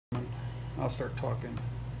I'll start talking.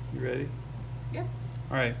 You ready? Yeah.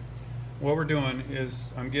 All right. What we're doing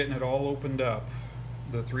is I'm getting it all opened up,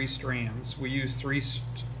 the 3 strands. We use three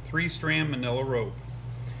strand manila rope.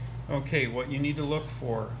 Okay, what you need to look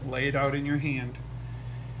for, lay it out in your hand,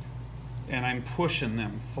 and I'm pushing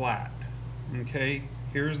them flat. Okay,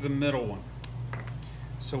 here's the middle one.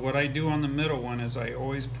 So what I do on the middle one is I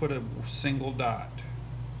always put a single dot,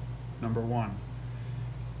 number 1.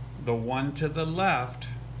 The one to the left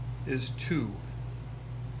is 2.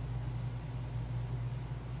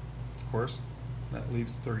 Of course, that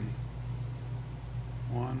leaves 3.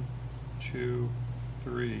 1, 2,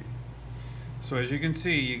 3. So as you can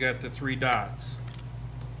see, you got the 3 dots.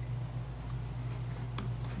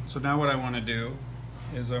 So now what I want to do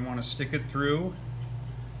is I want to stick it through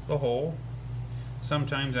the hole.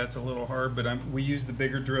 Sometimes that's a little hard, but we use the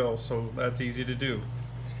bigger drill, so that's easy to do.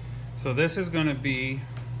 So this is going to be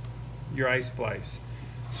your I-splice.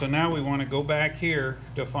 So now we want to go back here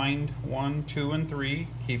to find 1, 2, and 3,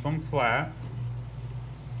 keep them flat.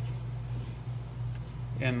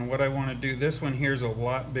 And what I want to do, this one here is a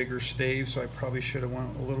lot bigger stave, so I probably should have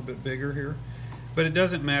went a little bit bigger here. But it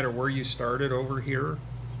doesn't matter where you started over here.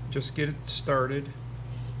 Just get it started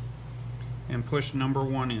and push number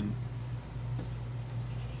 1 in.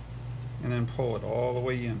 And then pull it all the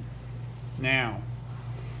way in. Now,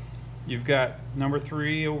 you've got number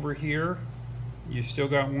 3 over here. You still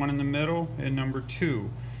got 1 in the middle and number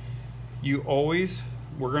 2. You always,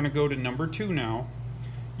 we're going to go to number 2 now.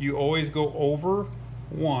 You always go over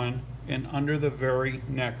 1 and under the very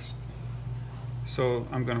next. So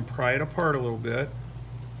I'm going to pry it apart a little bit,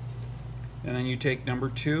 and then you take number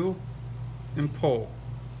 2 and pull,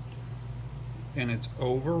 and it's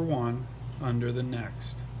over 1 under the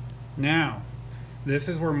next. Now this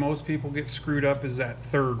is where most people get screwed up, is that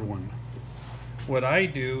 3rd one. What I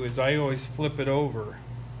do is I always flip it over.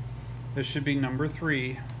 This should be number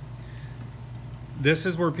 3. This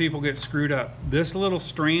is where people get screwed up. This little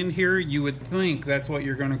strand here, you would think that's what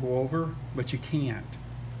you're going to go over, but you can't.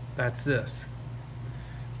 That's this.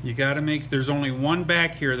 You got to make, there's only one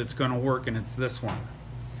back here that's going to work, and it's this one.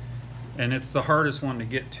 And it's the hardest one to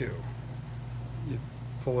get to. You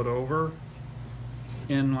pull it over,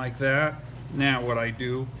 in like that. Now what I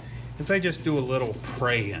do is I just do a little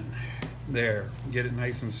praying. There, get it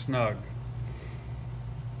nice and snug.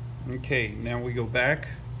 Okay, now we go back.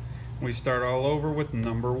 We start all over with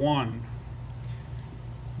number 1.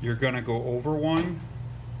 You're going to go over 1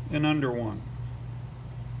 and under 1.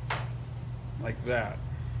 Like that.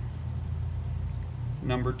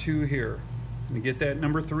 Number 2 here. And get that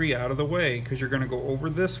number 3 out of the way, because you're going to go over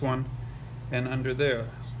this one and under there.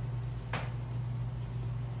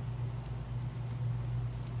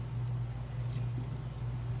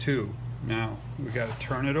 Two. Now we got to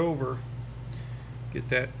turn it over. Get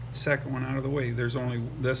that second one out of the way. There's only,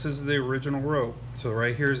 this is the original rope, so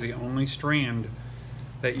right here is the only strand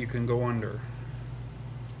that you can go under.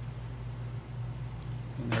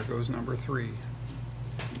 And there goes number 3.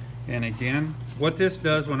 And again, what this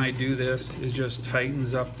does when I do this is just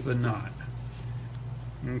tightens up the knot.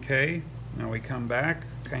 Okay, now we come back,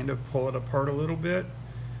 kind of pull it apart a little bit.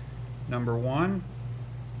 Number 1,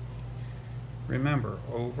 remember,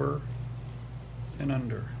 over and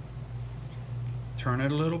under. Turn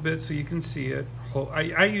it a little bit so you can see it.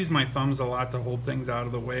 I use my thumbs a lot to hold things out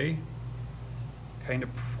of the way. Kind of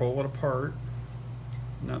pull it apart.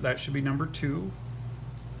 Now that should be number 2.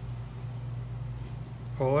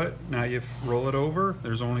 Pull it. Now you roll it over.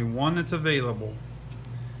 There's only one that's available,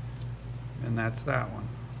 and that's that one.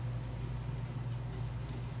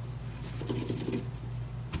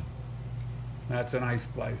 That's an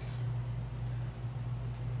I-splice.